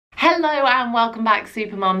Hello and welcome back,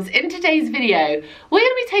 Supermums. In today's video, we're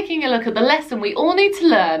going to be taking a look at the lesson we all need to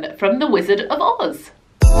learn from The Wizard of Oz.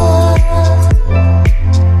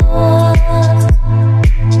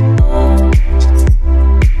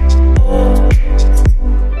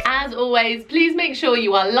 As always, please make sure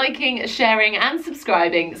you are liking, sharing and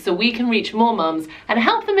subscribing so we can reach more mums and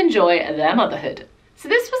help them enjoy their motherhood. So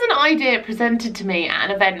this was an idea presented to me at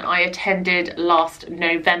an event I attended last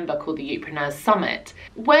November called the Youpreneurs Summit,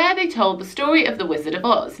 where they told the story of the Wizard of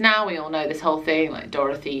Oz. Now we all know this whole thing, like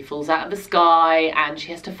Dorothy falls out of the sky and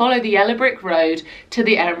she has to follow the yellow brick road to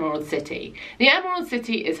the Emerald City. The Emerald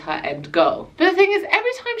City is her end goal. But the thing is,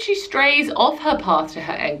 every time she strays off her path to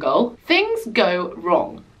her end goal, things go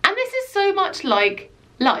wrong. And this is so much like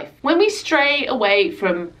life. When we stray away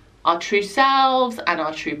from our true selves and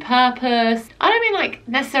our true purpose. I don't mean like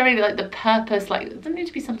necessarily like the purpose, like it doesn't need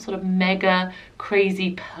to be some sort of mega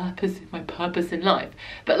crazy purpose, my purpose in life,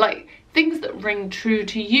 but like things that ring true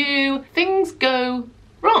to you, things go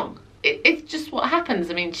wrong. It's just what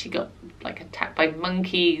happens. I mean, she got like attacked by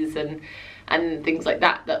monkeys and things like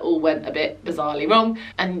that all went a bit bizarrely wrong,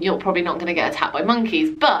 and you're probably not going to get attacked by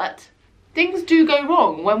monkeys, but things do go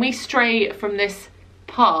wrong when we stray from this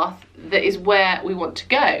path that is where we want to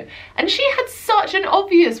go. And she had such an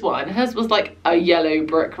obvious one. Hers was like a yellow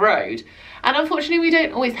brick road, and unfortunately we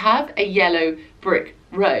don't always have a yellow brick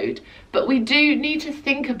road, but we do need to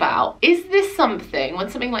think about, is this something, when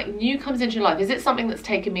something like new comes into your life, is it something that's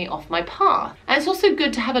taken me off my path? And it's also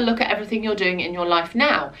good to have a look at everything you're doing in your life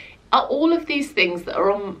now. Are all of these things that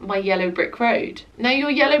are on my yellow brick road? Now, your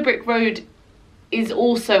yellow brick road is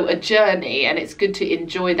also a journey, and it's good to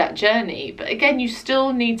enjoy that journey, but again, you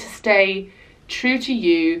still need to stay true to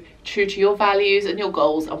you, true to your values and your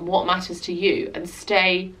goals and what matters to you, and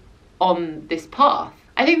stay on this path.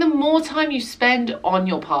 I think the more time you spend on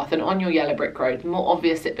your path and on your yellow brick road, the more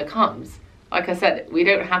obvious it becomes. Like I said, we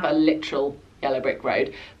don't have a literal yellow brick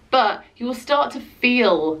road, but you will start to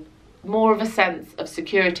feel more of a sense of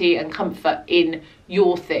security and comfort in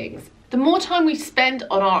your things. The more time we spend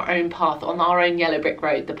on our own path, on our own yellow brick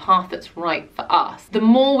road, the path that's right for us, the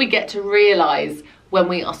more we get to realise when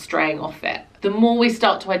we are straying off it. The more we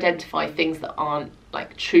start to identify things that aren't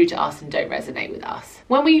like true to us and don't resonate with us.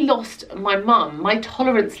 When we lost my mum, my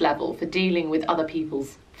tolerance level for dealing with other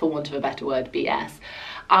people's, for want of a better word, BS,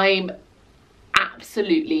 I'm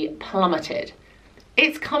absolutely plummeted.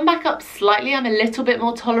 It's come back up slightly. I'm a little bit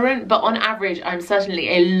more tolerant, but on average, I'm certainly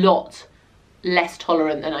a lot less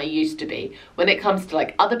tolerant than I used to be when it comes to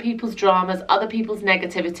like other people's dramas, other people's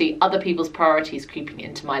negativity, other people's priorities creeping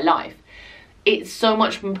into my life. It's so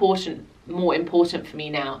much more important for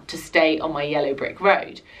me now to stay on my yellow brick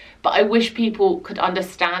road. But I wish people could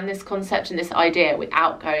understand this concept and this idea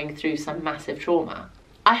without going through some massive trauma.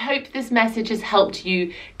 I hope this message has helped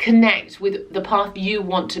you connect with the path you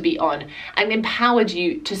want to be on and empowered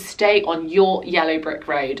you to stay on your yellow brick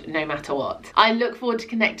road no matter what. I look forward to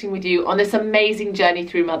connecting with you on this amazing journey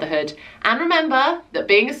through motherhood. And remember that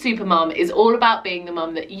being a supermum is all about being the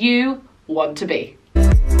mum that you want to be.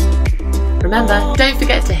 Remember, don't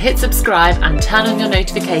forget to hit subscribe and turn on your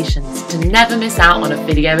notifications to never miss out on a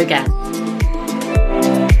video again.